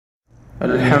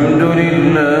الحمد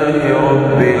لله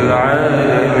رب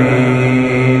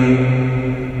العالمين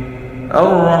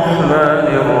الرحمن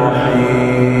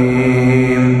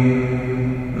الرحيم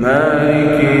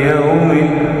مالك يوم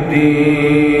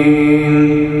الدين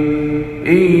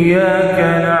إياك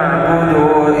نعبد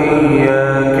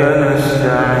وإياك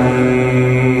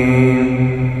نستعين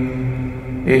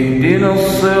اهدنا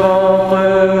الصراط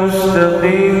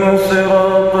المستقيم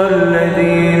صراط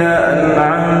الذين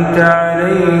أنعمت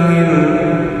عليهم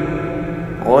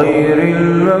غير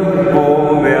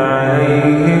المغضوب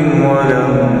عليهم ولا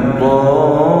الضالين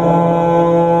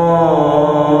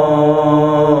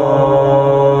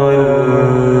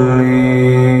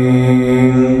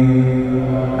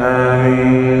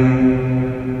آمين.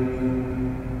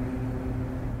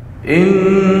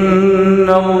 إن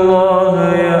الله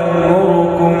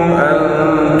يأمركم أن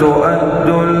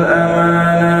تؤدوا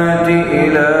الأمانات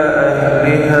إلى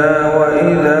أهلها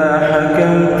وإذا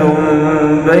حكمتم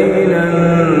بين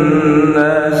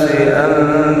الناس أن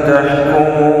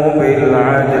تحكموا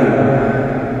بالعدل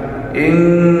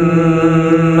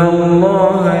إن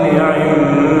الله نعم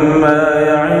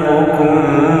يعظكم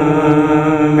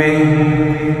به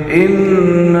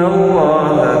إن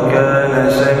الله كان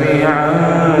سميعا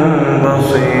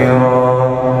بصيرا.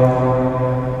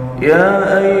 يا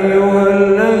أيها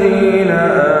الذين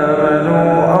آمنوا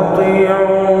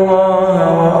أطيعوا الله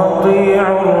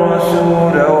وأطيعوا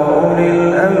الرسول وأولي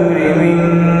الأمر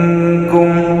منكم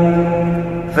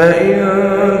فإن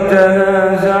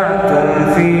تنازعتم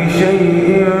في شيء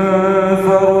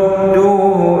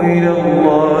فردوه إلى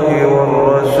الله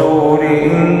والرسول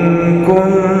إن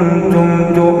كنتم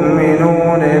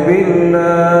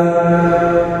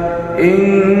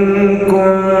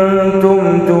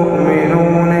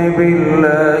تؤمنون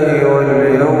بالله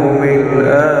واليوم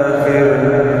الآخر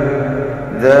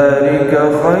ذلك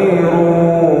خير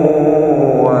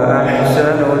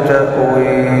وأحسن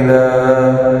تأويلا.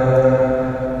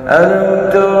 ألم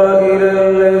تر إلى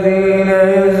الذين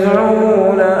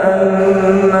يزعمون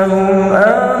أنهم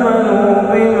آمنوا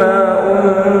بما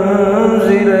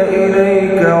أنزل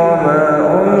إليك وما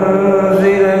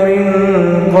أنزل من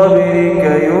قبلك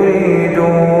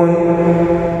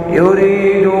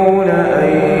يريدون أن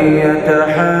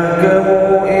يتحاكموا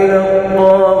إلى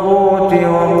الطاغوت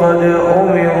وقد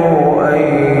أمروا أن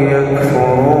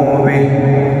يكفروا به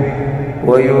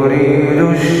ويريد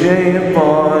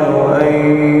الشيطان أن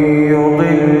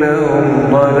يضلهم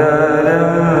ضلالا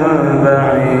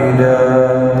بعيدا.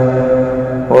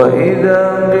 وإذا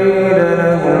قيل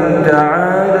لهم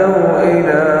تعالوا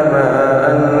إلى ما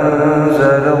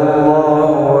أنزل الله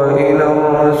وإلى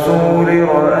الرسول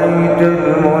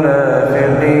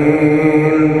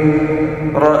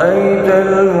رأيت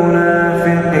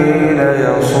المنافقين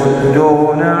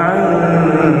يصدون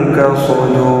عنك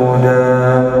صدودا.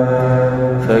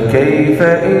 فكيف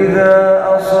إذا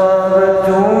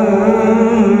أصابتهم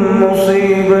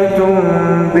مصيبة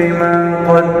بما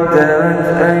قدمت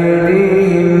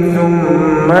أيديهم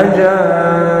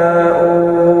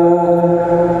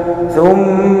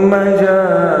ثم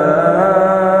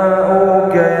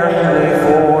جاءوك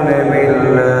يحلفون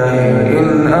بالله إن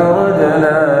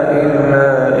أردنا إلا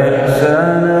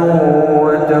إحسانا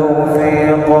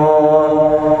وتوفيقا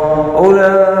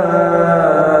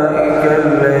أولئك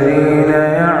الذين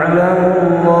يعلم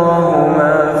الله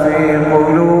ما في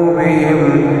قلوبهم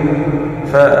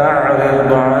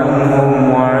فأعرض عنهم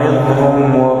وعظهم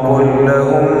وقل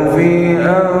لهم في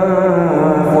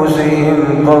أنفسهم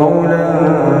قولا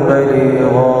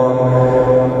بليغا.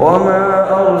 وما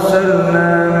أرسلنا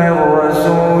من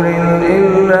رسول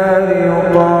إلا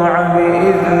ليطاع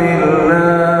بإذن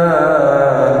الله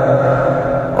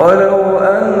ولو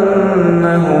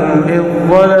أنهم إذ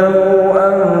ظلموا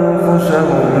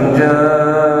أنفسهم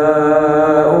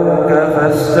جاءوك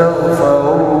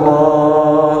فاستغفروا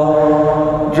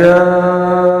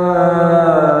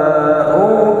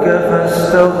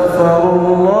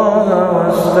الله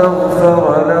واستغفر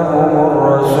لهم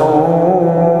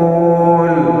الرسول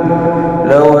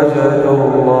لوجدوا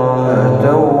الله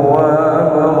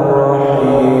توابا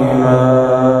رحيما.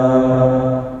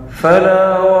 فلا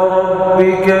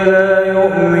وربك لا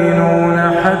يؤمنون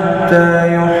حتى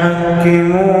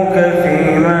يحكموك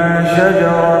فيما شجر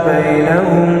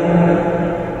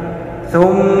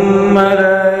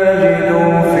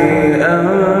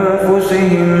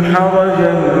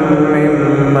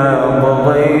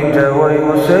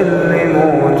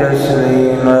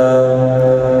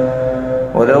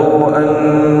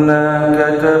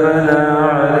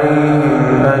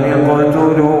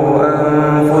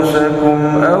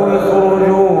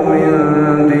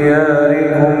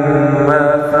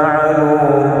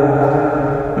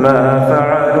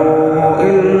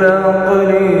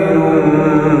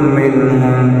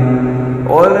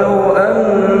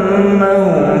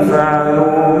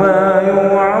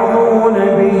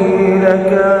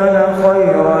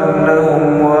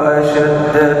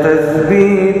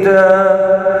تثبيتا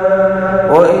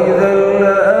وإذا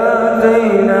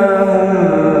لآتيناهم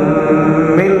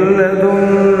من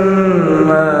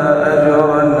لدنا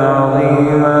أجرا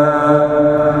عظيما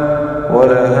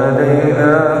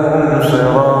ولهديناهم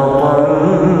صراطا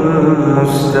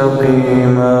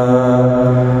مستقيما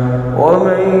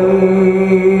ومن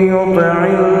يطع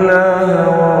الله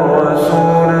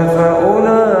والرسول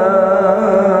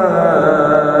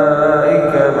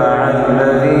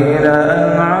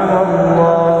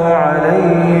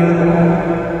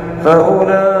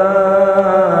فأولئك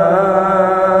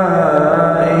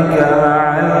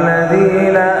مع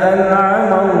الذين أنعم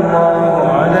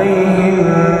الله عليهم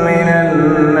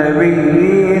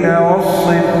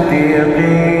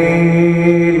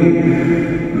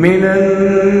من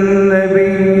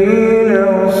النبيين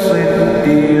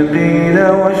والصديقين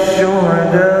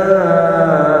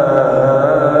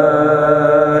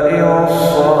والشهداء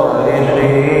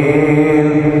والصالحين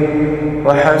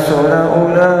وحسن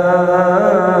أولئك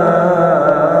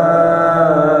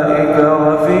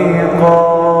رفيقا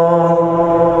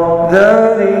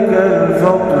ذلك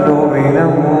الفضل من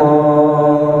الله